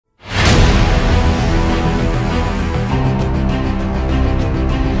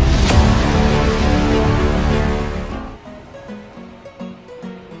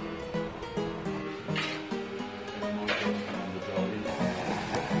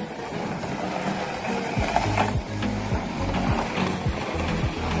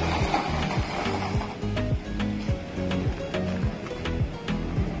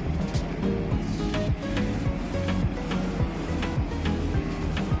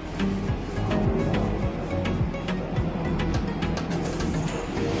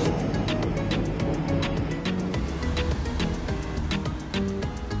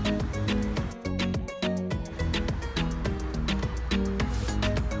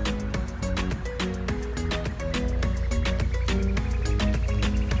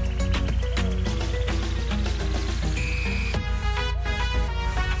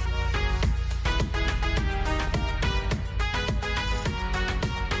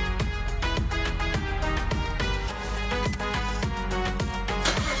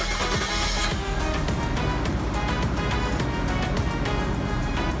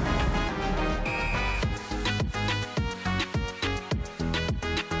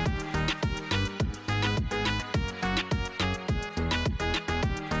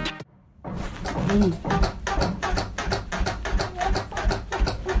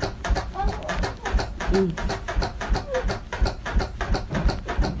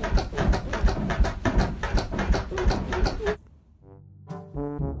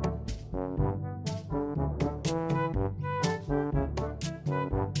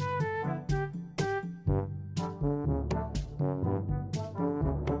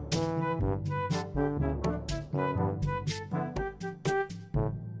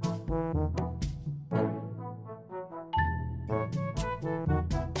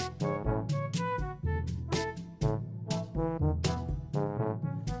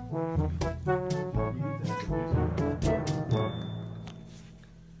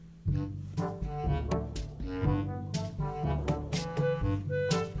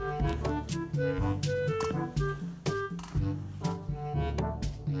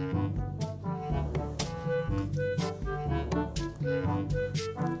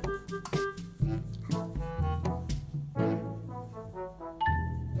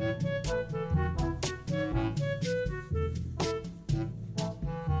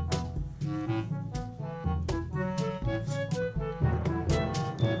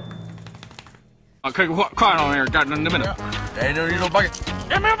Okay, what quiet on there? Got in a minute. Hey, no, you no bucket.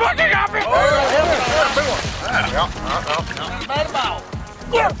 Give me a bucket, I'll be. Not bad about.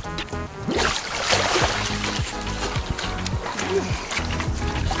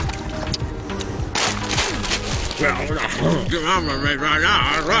 Get on my right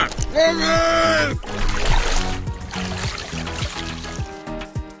now. All right.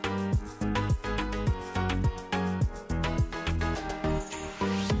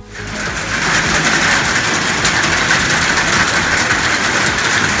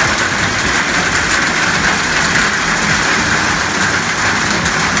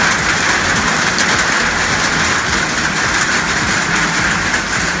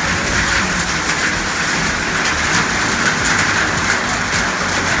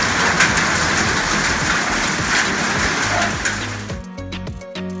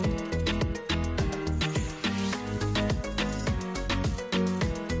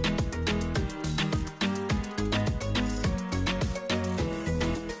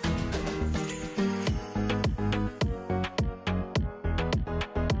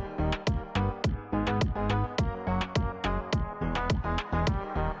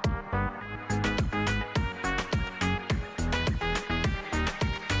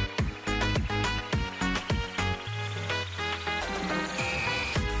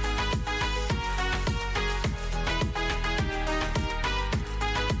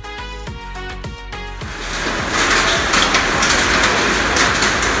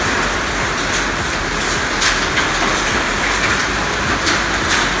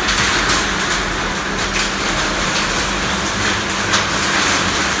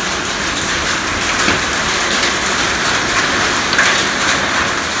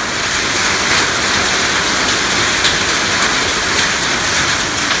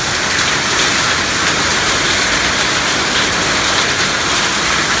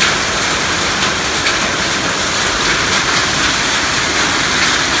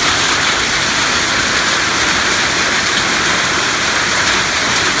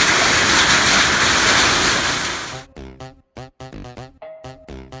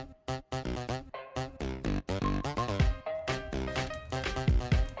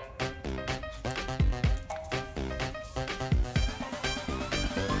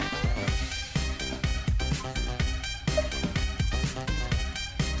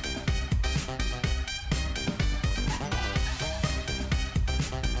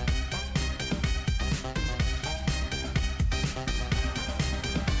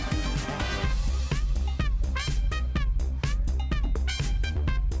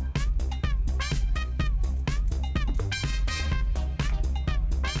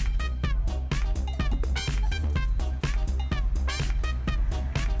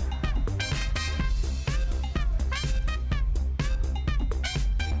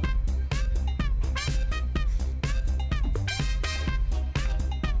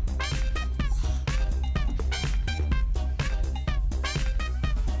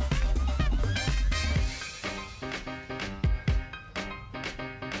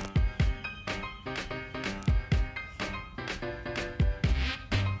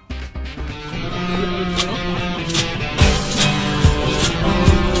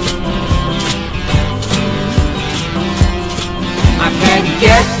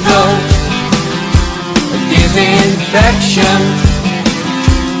 get no disinfection.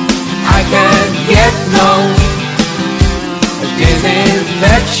 I can't get no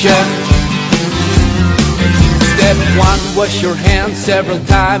disinfection. Step 1, wash your hands several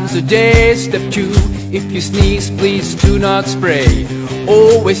times a day. Step 2, if you sneeze, please do not spray.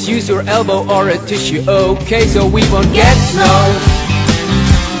 Always use your elbow or a tissue, okay, so we won't get no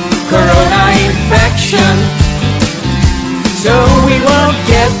corona infection. So we won't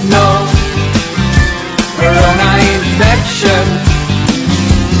get no corona infection.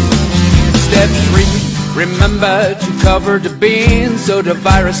 Step 3, remember to cover the bin so the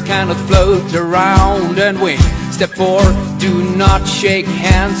virus cannot float around and win. Step 4, do not shake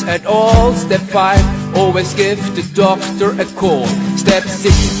hands at all. Step 5, always give the doctor a call. Step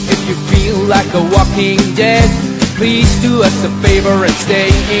 6, if you feel like a walking dead, please do us a favor and stay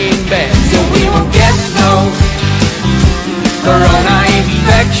in bed. So we won't get no corona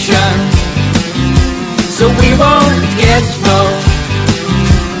infection. So we won't get no